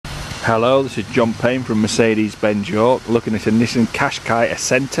Hello, this is John Payne from Mercedes-Benz York, looking at a Nissan Qashqai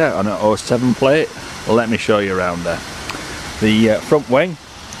Ascenta on an 07 plate. Let me show you around there. The front wing,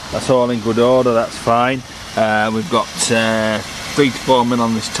 that's all in good order, that's fine. We've got 3 to 4 mil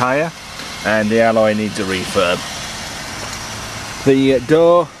on this tyre, and the alloy needs a refurb. The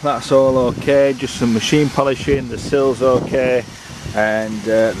door, that's all okay, just some machine polishing, the sill's okay, and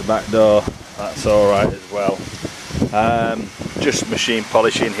the back door, that's alright as well. Just machine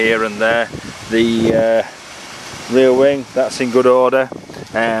polishing here and there. The rear wing, that's in good order,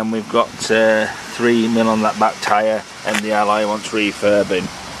 and we've got 3 mil on that back tyre, and the alloy wants refurbing.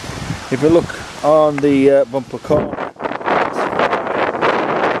 If you look on the bumper corner,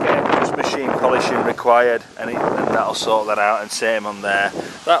 again, just machine polishing required, and that'll sort that out, and same on there.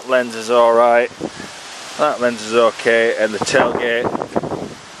 That lens is alright, that lens is okay, and the tailgate,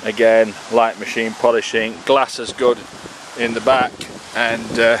 again, light machine polishing. Glass is good in the back, and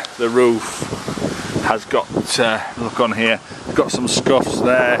the roof has got, look on here, got some scuffs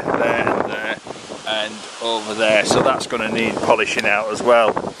there, and over there, so that's going to need polishing out as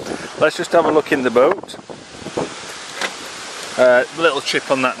well. Let's just have a look in the boot. Little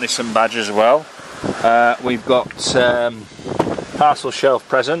chip on that Nissan badge as well. We've got parcel shelf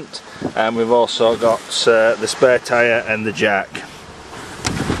present, and we've also got the spare tyre and the jack.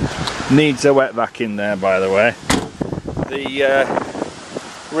 Needs a wet vac in there, by the way. The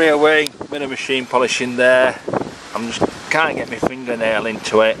rear wing, bit of machine polishing there. Can't get my fingernail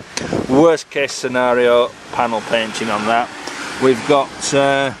into it. Worst case scenario, panel painting on that. We've got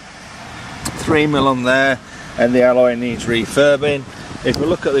 3 mil on there, and the alloy needs refurbing. If we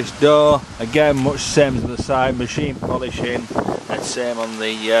look at this door, again, much same as the side, machine polishing, and same on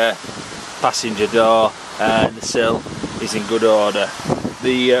the passenger door, and the sill is in good order.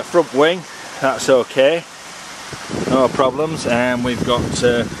 The front wing, that's okay, no problems, and we've got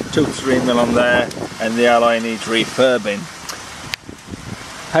 2 to 3 mil on there, and the alloy needs refurbing.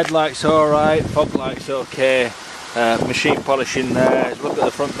 Headlights alright, fog lights okay, machine polishing there. Look at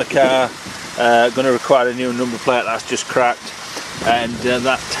the front of the car, going to require a new number plate, that's just cracked, and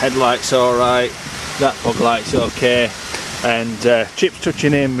that headlight's alright, that fog light's okay, and chips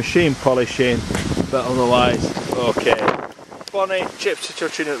touching in, machine polishing, but otherwise okay. Bonnet, chips are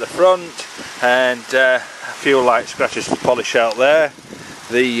touching at the front, and a few light scratches to polish out there.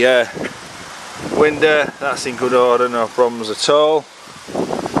 The window, that's in good order, no problems at all.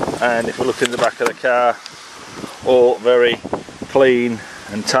 And if we look in the back of the car, all very clean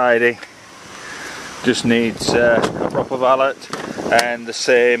and tidy. Just needs a proper valet, and the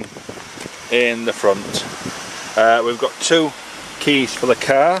same in the front. We've got 2 keys for the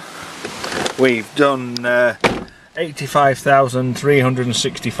car. We've done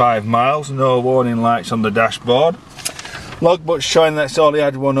 85,365 miles, no warning lights on the dashboard. Logbook showing that's only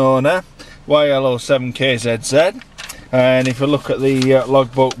had 1 owner, YL07KZZ. And if you look at the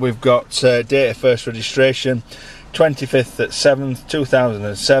logbook, we've got date of first registration 25th at 7th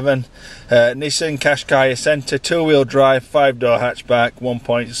 2007. Nissan Qashqai Ascenta, 2-wheel drive, 5-door hatchback,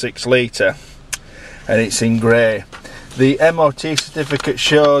 1.6 litre, and it's in grey. The MOT certificate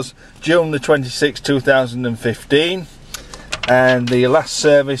shows June the 26th 2015, and the last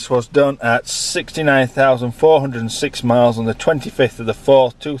service was done at 69,406 miles on the 25th of the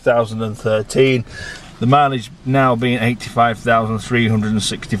 4th 2013. The mileage now being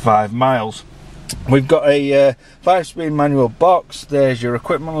 85,365 miles. We've got a 5-speed manual box. There's your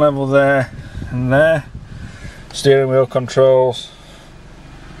equipment level there and there. Steering wheel controls,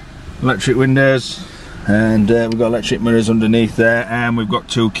 electric windows, and we've got electric mirrors underneath there, and we've got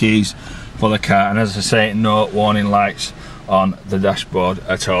 2 keys for the car, and as I say, no warning lights on the dashboard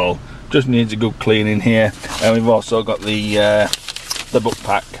at all. Just needs a good cleaning here, and we've also got the book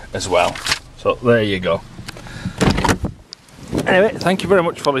pack as well. So there you go. Anyway, thank you very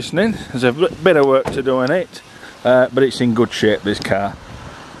much for listening. There's a bit of work to do in it, but it's in good shape, this car.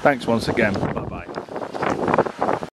 Thanks once again.